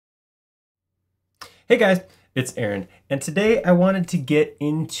Hey guys, it's Aaron, and today I wanted to get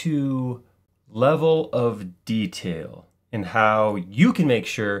into level of detail and how you can make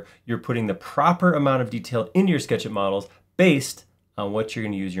sure you're putting the proper amount of detail into your SketchUp models based on what you're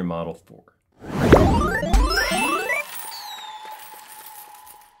going to use your model for.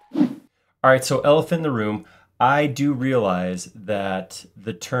 All right, so elephant in the room, I do realize that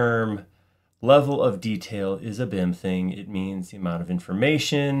the term level of detail is a BIM thing. It means the amount of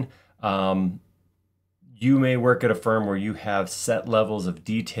information. You may work at a firm where you have set levels of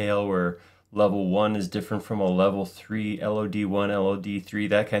detail where level 1 is different from a level 3, LOD1, LOD3,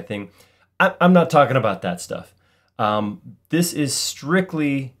 that kind of thing. I'm not talking about that stuff. This is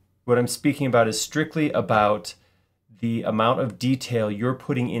strictly, what I'm speaking about is strictly about the amount of detail you're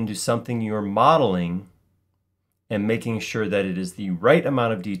putting into something you're modeling and making sure that it is the right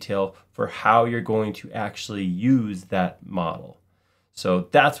amount of detail for how you're going to actually use that model. So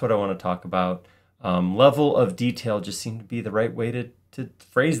that's what I want to talk about. Level of detail just seemed to be the right way to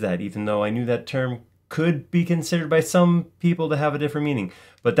phrase that, even though I knew that term could be considered by some people to have a different meaning.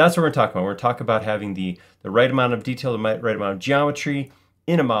 But that's what we're talking about. We're talking about having the right amount of detail, the right amount of geometry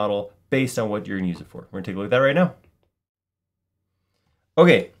in a model based on what you're going to use it for. We're going to take a look at that right now.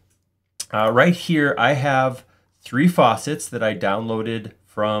 Okay, right here I have 3 faucets that I downloaded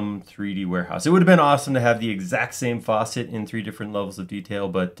from 3D Warehouse. It would have been awesome to have the exact same faucet in 3 different levels of detail,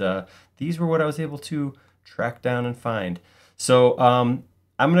 but these were what I was able to track down and find. So I'm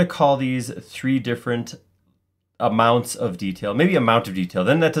going to call these 3 different amounts of detail, maybe amount of detail.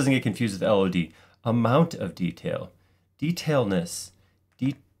 Then that doesn't get confused with LOD. Amount of detail, detailness,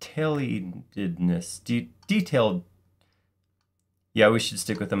 detailedness, detailed. Yeah, we should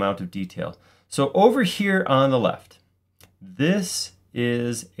stick with amount of detail. So over here on the left, this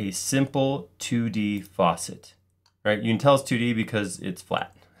is a simple 2D faucet, right? You can tell it's 2D because it's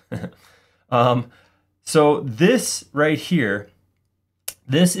flat. So this right here,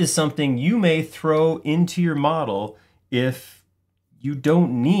 this is something you may throw into your model if you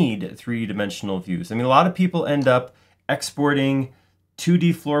don't need 3-dimensional views. I mean, a lot of people end up exporting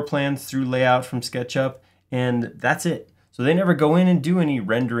 2D floor plans through layout from SketchUp, and that's it. So they never go in and do any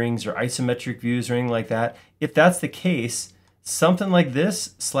renderings or isometric views or anything like that. If that's the case, something like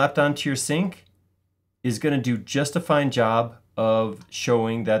this slapped onto your sink is going to do just a fine job of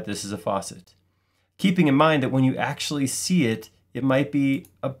showing that this is a faucet. Keeping in mind that when you actually see it, it might be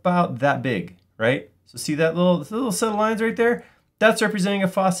about that big, right? So see that little set of lines right there? That's representing a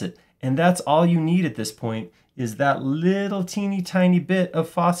faucet. And that's all you need at this point is that little teeny tiny bit of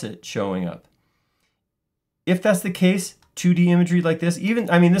faucet showing up. If that's the case, 2D imagery like this, even,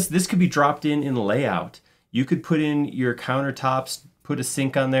 I mean, this could be dropped in layout. You could put in your countertops, put a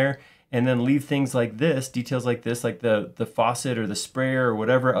sink on there, and then leave things like this, details like this, like the faucet or the sprayer or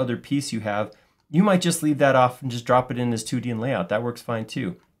whatever other piece you have. You might just leave that off and just drop it in as 2D in layout. That works fine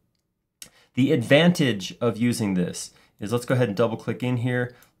too. The advantage of using this is, let's go ahead and double click in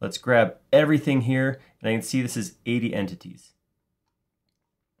here. Let's grab everything here, and I can see this is 80 entities.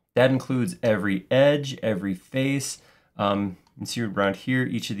 That includes every edge, every face. You can see around here,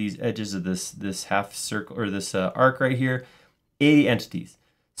 each of these edges of this half circle or this arc right here, 80 entities.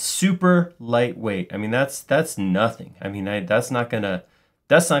 Super lightweight. I mean, that's nothing. I mean, that's not gonna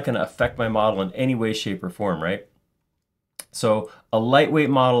affect my model in any way, shape, or form, right? So a lightweight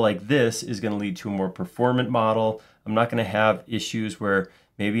model like this is going to lead to a more performant model. I'm not going to have issues where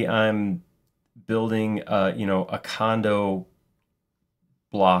maybe I'm building, a condo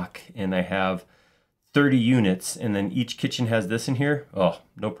block and I have 30 units and then each kitchen has this in here. Oh,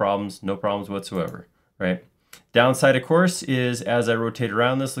 no problems whatsoever, right? Downside, of course, is as I rotate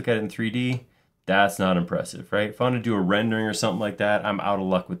around this, look at it in 3D, that's not impressive, right? If I want to do a rendering or something like that, I'm out of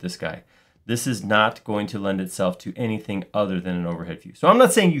luck with this guy. This is not going to lend itself to anything other than an overhead view. So I'm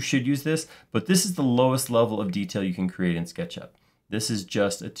not saying you should use this, but this is the lowest level of detail you can create in SketchUp. This is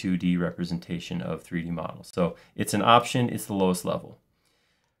just a 2D representation of 3D models. So it's an option, it's the lowest level.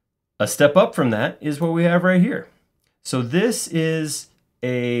 A step up from that is what we have right here. So this is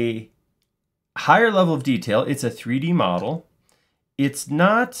a higher level of detail. It's a 3D model. It's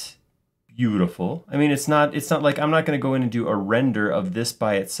not beautiful. I mean, it's not like I'm not going to go in and do a render of this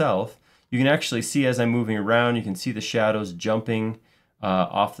by itself. You can actually see as I'm moving around, you can see the shadows jumping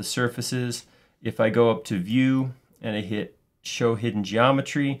off the surfaces. If I go up to view and I hit show hidden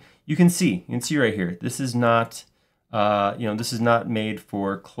geometry, you can see right here, this is not this is not made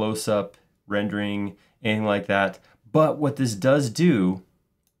for close-up rendering, anything like that. But what this does do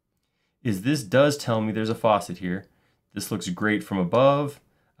is this does tell me there's a faucet here. This looks great from above.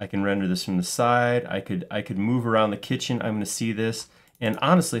 I can render this from the side. I could move around the kitchen. I'm going to see this. And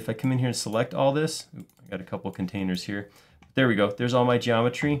honestly, if I come in here and select all this, I got a couple containers here. There we go. There's all my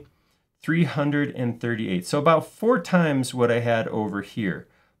geometry. 338. So about 4 times what I had over here.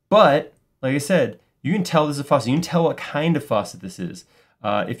 But like I said, you can tell this is a faucet. You can tell what kind of faucet this is.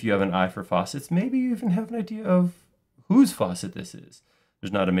 If you have an eye for faucets, maybe you even have an idea of whose faucet this is.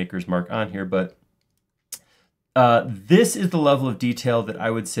 There's not a maker's mark on here, but this is the level of detail that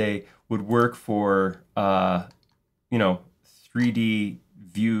I would say would work for, you know, 3D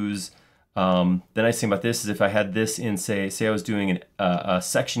views. The nice thing about this is if I had this in, say I was doing a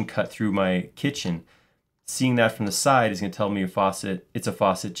section cut through my kitchen, seeing that from the side is going to tell me it's a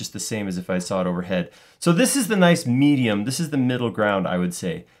faucet just the same as if I saw it overhead. So this is the nice medium. This is the middle ground, I would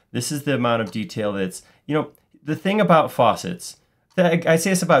say. This is the amount of detail that's, you know, the thing about faucets, I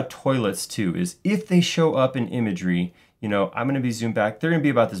say this about toilets too, is if they show up in imagery, you know, I'm going to be zoomed back, they're going to be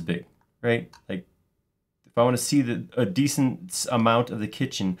about this big, right? Like if I want to see a decent amount of the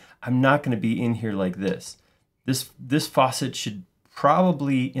kitchen, I'm not going to be in here like this. This faucet should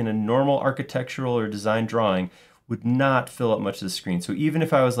probably, in a normal architectural or design drawing, would not fill up much of the screen. So even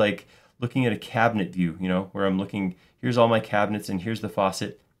if I was like looking at a cabinet view, you know, where I'm looking, here's all my cabinets and here's the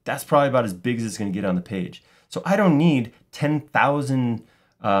faucet, that's probably about as big as it's going to get on the page. So I don't need 10,000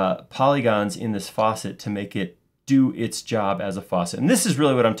 polygons in this faucet to make it do its job as a faucet. And this is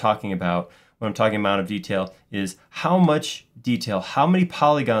really what I'm talking about when I'm talking amount of detail, is how much detail, how many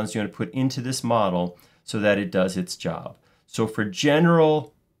polygons do you want to put into this model so that it does its job. So for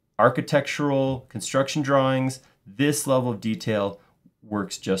general architectural construction drawings, this level of detail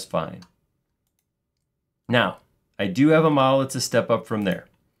works just fine. Now, I do have a model that's a step up from there.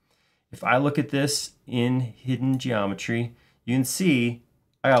 If I look at this in hidden geometry, you can see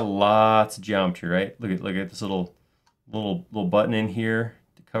I got lots of geometry, right? Look at this little button in here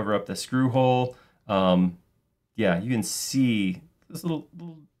to cover up the screw hole. Yeah, you can see this little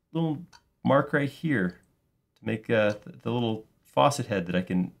mark right here to make the little faucet head that I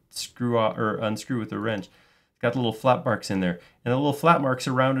can screw out or unscrew with a wrench. It's got the little flat marks in there, and the little flat marks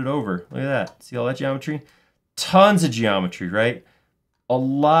are rounded over. Look at that. See all that geometry? Tons of geometry, right? A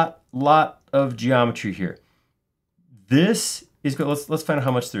lot of geometry here. This is good. Let's find out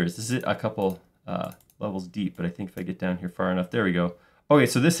how much there is. This is a couple levels deep, but I think if I get down here far enough, there we go. Okay,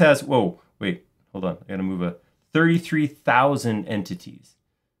 so this has, whoa, wait, hold on. I gotta move 33,000 entities.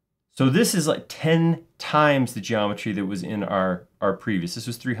 So this is like 10 times the geometry that was in our previous. This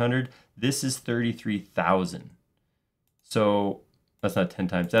was 300. This is 33,000. So that's not 10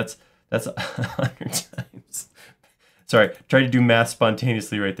 times. That's 100 times. Sorry, try to do math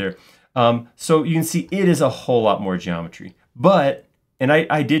spontaneously right there. So you can see it is a whole lot more geometry. But, and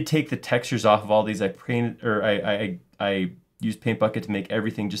I did take the textures off of all these. I used Paint Bucket to make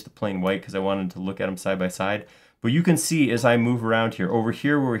everything just the plain white because I wanted to look at them side by side. But you can see as I move around here, over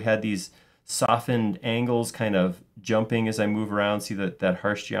here where we had these softened angles kind of jumping as I move around, see that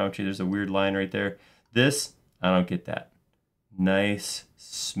harsh geometry, there's a weird line right there. This, I don't get that. Nice,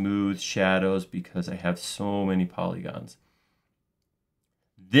 smooth shadows because I have so many polygons.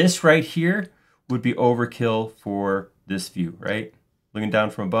 This right here would be overkill for this view, right? Looking down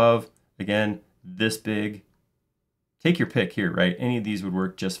from above, again, this big. Take your pick here, right? Any of these would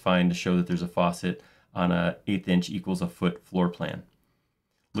work just fine to show that there's a faucet on a 1/8 inch equals a foot floor plan.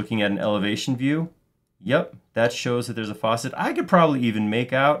 Looking at an elevation view, yep, that shows that there's a faucet. I could probably even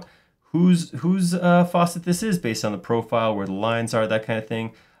make out whose faucet this is based on the profile, where the lines are, that kind of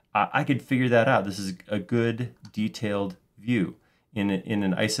thing. I could figure that out. This is a good detailed view. In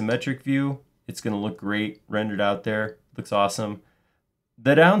an isometric view, it's going to look great rendered out there. Looks awesome.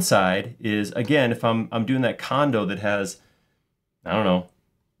 The downside is, again, if I'm doing that condo that has, I don't know,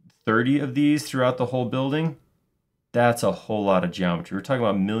 30 of these throughout the whole building, that's a whole lot of geometry. We're talking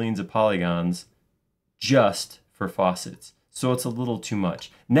about millions of polygons just for faucets. So it's a little too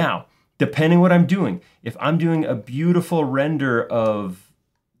much. Now, depending what I'm doing, if I'm doing a beautiful render of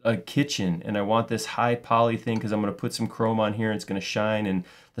a kitchen and I want this high poly thing because I'm going to put some chrome on here and it's going to shine and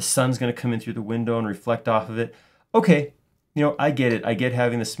the sun's going to come in through the window and reflect off of it, okay, you know, I get it. I get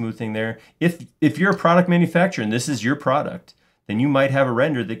having the smooth thing there. If you're a product manufacturer and this is your product, then you might have a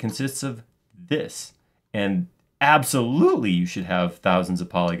render that consists of this. And absolutely you should have thousands of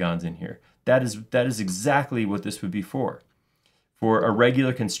polygons in here. That is exactly what this would be for. For a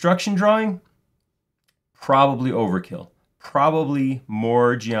regular construction drawing, probably overkill. Probably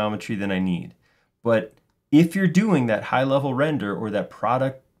more geometry than I need. But if you're doing that high-level render or that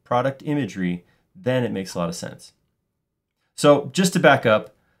product imagery, then it makes a lot of sense. So just to back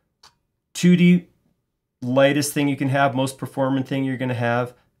up, 2D, lightest thing you can have, most performant thing you're going to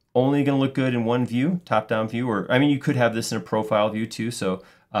have, only going to look good in one view, top-down view, or I mean, you could have this in a profile view too. So,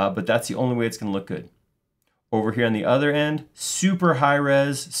 but that's the only way it's going to look good. Over here on the other end, super high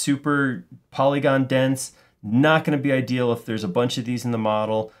res, super polygon dense. Not going to be ideal if there's a bunch of these in the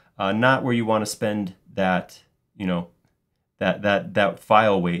model. Not where you want to spend that, you know, that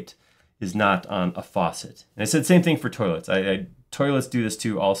file weight is not on a faucet. And I said same thing for toilets. Toilets do this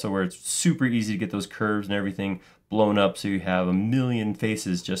too also, where it's super easy to get those curves and everything blown up so you have a million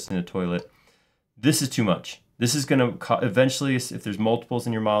faces just in a toilet. This is too much. This is going to eventually, if there's multiples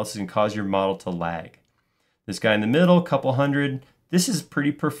in your model, this is going to cause your model to lag. This guy in the middle, couple hundred, this is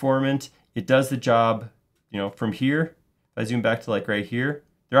pretty performant. It does the job, you know, from here. If I zoom back to like right here,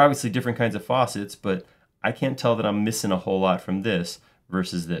 there are obviously different kinds of faucets, but I can't tell that I'm missing a whole lot from this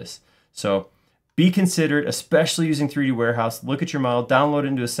versus this. So be considerate, especially using 3D Warehouse. Look at your model, download it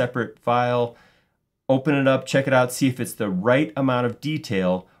into a separate file, open it up, check it out, see if it's the right amount of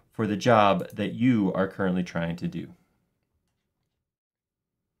detail for the job that you are currently trying to do.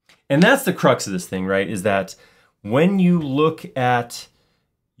 And that's the crux of this thing, right? Is that when you look at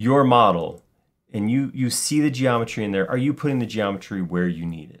your model and you see the geometry in there, are you putting the geometry where you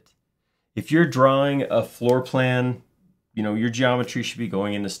need it? If you're drawing a floor plan, you know, your geometry should be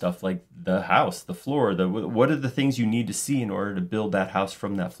going into stuff like the house, the floor, what are the things you need to see in order to build that house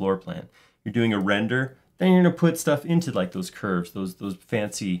from that floor plan? You're doing a render, then you're gonna put stuff into like those curves, those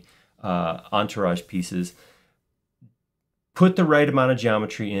fancy entourage pieces. Put the right amount of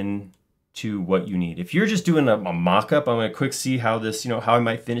geometry in to what you need. If you're just doing a mock-up, I'm gonna quick see how this, you know, how I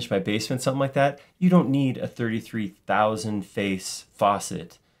might finish my basement, something like that. You don't need a 33,000 face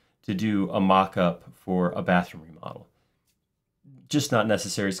faucet to do a mock-up for a bathroom remodel. Just not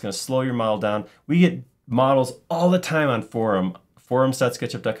necessary. It's gonna slow your model down. We get models all the time on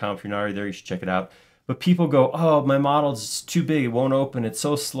forums.sketchup.com. If you're not already there, you should check it out. But people go, oh, my model's too big, it won't open, it's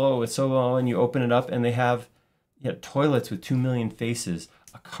so slow, it's so low, and you open it up and they have toilets with 2 million faces,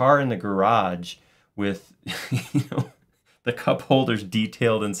 a car in the garage with you know, the cup holders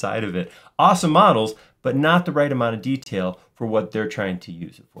detailed inside of it. Awesome models, but not the right amount of detail for what they're trying to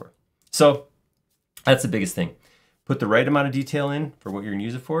use it for. So that's the biggest thing. Put the right amount of detail in for what you're gonna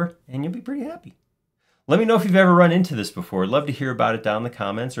use it for, and you'll be pretty happy. Let me know if you've ever run into this before. I'd love to hear about it down in the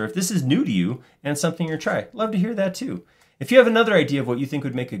comments, or if this is new to you and something you're trying. Love to hear that too. If you have another idea of what you think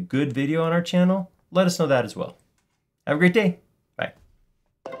would make a good video on our channel, let us know that as well. Have a great day.